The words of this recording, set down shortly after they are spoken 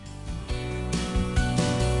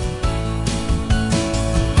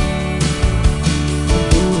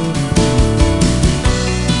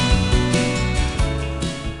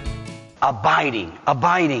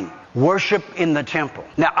abiding. Worship in the temple.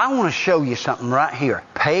 Now, I want to show you something right here.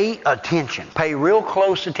 Pay attention. Pay real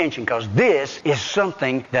close attention, because this is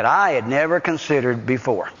something that I had never considered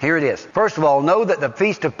before. Here it is. First of all, know that the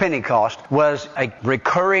Feast of Pentecost was a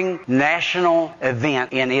recurring national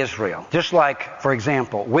event in Israel. Just like, for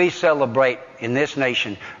example, we celebrate in this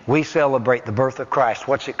nation, we celebrate the birth of Christ.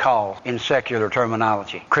 What's it called in secular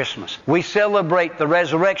terminology? Christmas. We celebrate the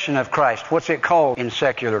resurrection of Christ. What's it called in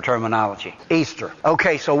secular terminology? Easter.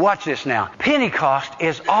 Okay, so watch this now. Pentecost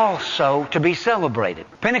is also to be celebrated.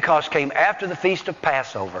 Pentecost came after the Feast of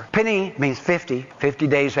Passover. Penny means 50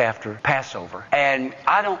 days after Passover. And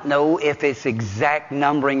I don't know if it's exact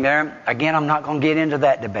numbering there. Again, I'm not going to get into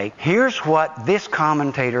that debate. Here's what this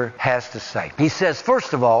commentator has to say. He says,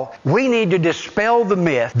 first of all, we need to dispel the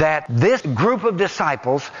myth that this group of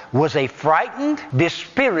disciples was a frightened,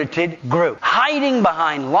 dispirited group, hiding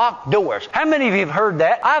behind locked doors. How many of you have heard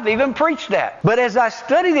that? I've even preached that. But as I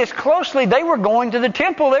study this closely, they were going to the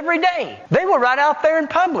temple every day. They were right out there in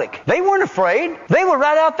public. They weren't afraid. They were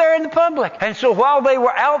right out there in the public. And so while they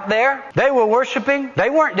were out there, they were worshiping. They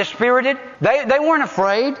weren't dispirited. They weren't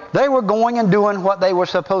afraid. They were going and doing what they were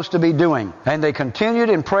supposed to be doing. And they continued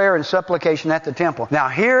in prayer and supplication at the temple. Now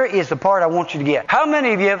here is the part I want you to get. How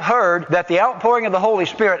many of you have heard that the outpouring of the Holy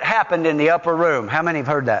Spirit happened in the upper room? How many have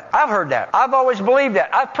heard that? I've heard that. I've always believed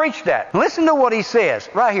that. I've preached that. Listen to what he says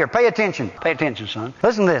right here. Pay attention. Pay attention, son.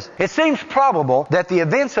 Listen to this. It seems probable that the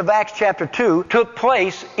events of Acts chapter 2 took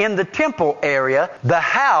place in the temple area, the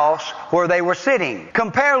house where they were sitting.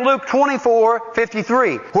 Compare Luke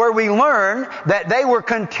 24:53, where we learn that they were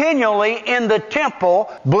continually in the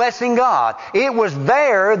temple blessing God. It was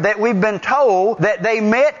there that we've been told that they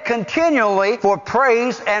met continually for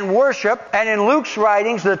praise and worship. And in Luke's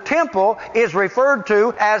writings, the temple is referred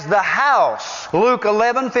to as the house. Luke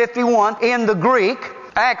 11:51 in the Greek.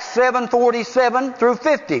 Acts 7:47 through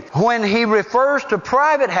 50. When he refers to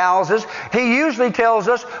private houses, he usually tells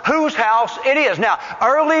us whose house it is. Now,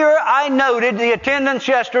 earlier I noted the attendance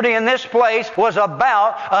yesterday in this place was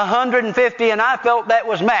about 150, and I felt that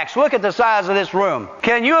was max. Look at the size of this room.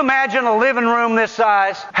 Can you imagine a living room this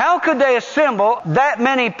size? How could they assemble that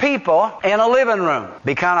many people in a living room?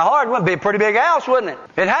 Be kind of hard. It would be a pretty big house, wouldn't it?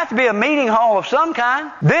 It'd have to be a meeting hall of some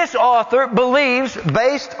kind. This author believes,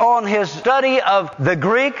 based on his study of the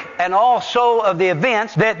Greek and also of the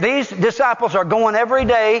events, that these disciples are going every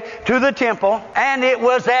day to the temple, and it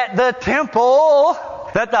was at the temple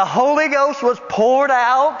that the Holy Ghost was poured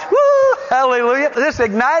out. Woo! Hallelujah. This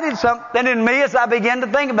ignited something in me as I began to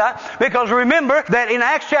think about it, because remember that in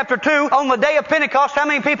Acts chapter 2, on the day of Pentecost, how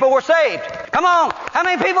many people were saved? Come on! How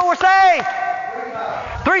many people were saved?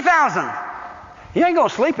 3,000. You ain't going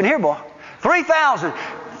to sleep in here, boy. 3,000.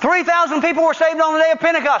 3,000 people were saved on the day of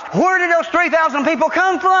Pentecost. Where did those 3,000 people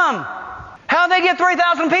come from? How'd they get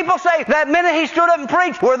 3,000 people saved? That minute he stood up and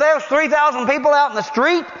preached, were there 3,000 people out in the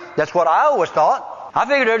street? That's what I always thought. I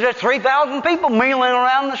figured there's just 3,000 people mealing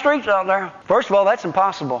around the streets out there. First of all, that's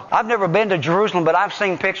impossible. I've never been to Jerusalem, but I've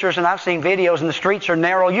seen pictures and I've seen videos, and the streets are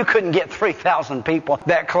narrow. You couldn't get 3,000 people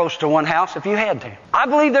that close to one house if you had to. I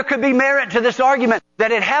believe there could be merit to this argument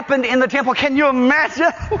that it happened in the temple. Can you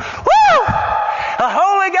imagine? Woo! The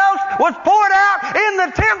Holy Ghost was poured out in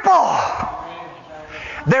the temple.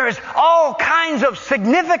 There is all kinds of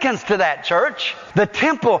significance to that, church. The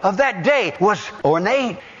temple of that day was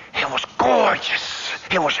ornate. It was gorgeous.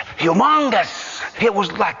 It was humongous. It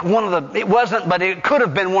was like it wasn't, but it could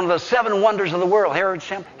have been one of the 7 wonders of the world. Herod's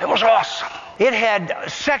temple. It was awesome. It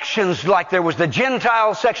had sections, like there was the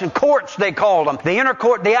Gentile section, courts they called them. The inner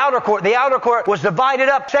court, the outer court. The outer court was divided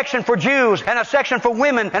up, section for Jews and a section for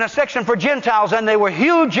women and a section for Gentiles, and they were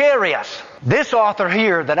huge areas. This author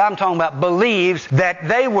here that I'm talking about believes that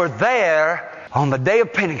they were there on the day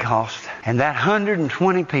of Pentecost, and that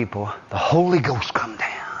 120 people, the Holy Ghost come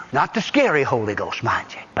down. Not the scary Holy Ghost,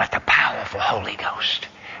 mind you, but the powerful Holy Ghost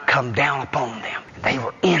come down upon them. They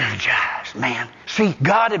were energized, man. See,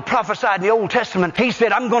 God had prophesied in the Old Testament. He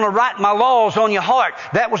said, I'm going to write my laws on your heart.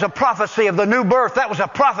 That was a prophecy of the new birth. That was a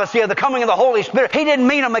prophecy of the coming of the Holy Spirit. He didn't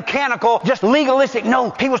mean a mechanical, just legalistic. No,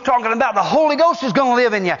 he was talking about the Holy Ghost is going to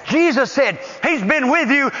live in you. Jesus said, He's been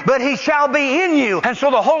with you, but He shall be in you. And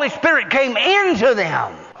so the Holy Spirit came into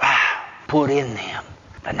them. Put in them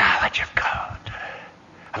the knowledge of God.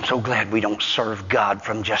 I'm so glad we don't serve God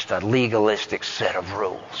from just a legalistic set of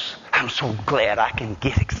rules. I'm so glad I can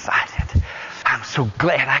get excited. I'm so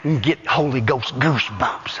glad I can get Holy Ghost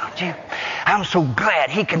goosebumps, aren't you? I'm so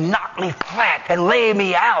glad He can knock me flat and lay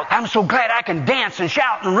me out. I'm so glad I can dance and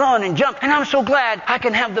shout and run and jump. And I'm so glad I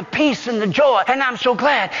can have the peace and the joy. And I'm so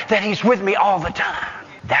glad that He's with me all the time.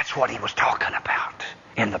 That's what he was talking about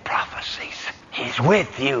in the prophecies. He's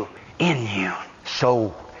with you, in you.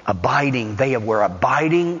 So abiding, they were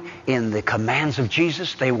abiding in the commands of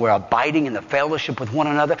Jesus. They were abiding in the fellowship with one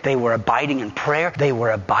another. They were abiding in prayer. They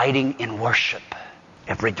were abiding in worship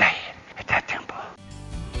every day.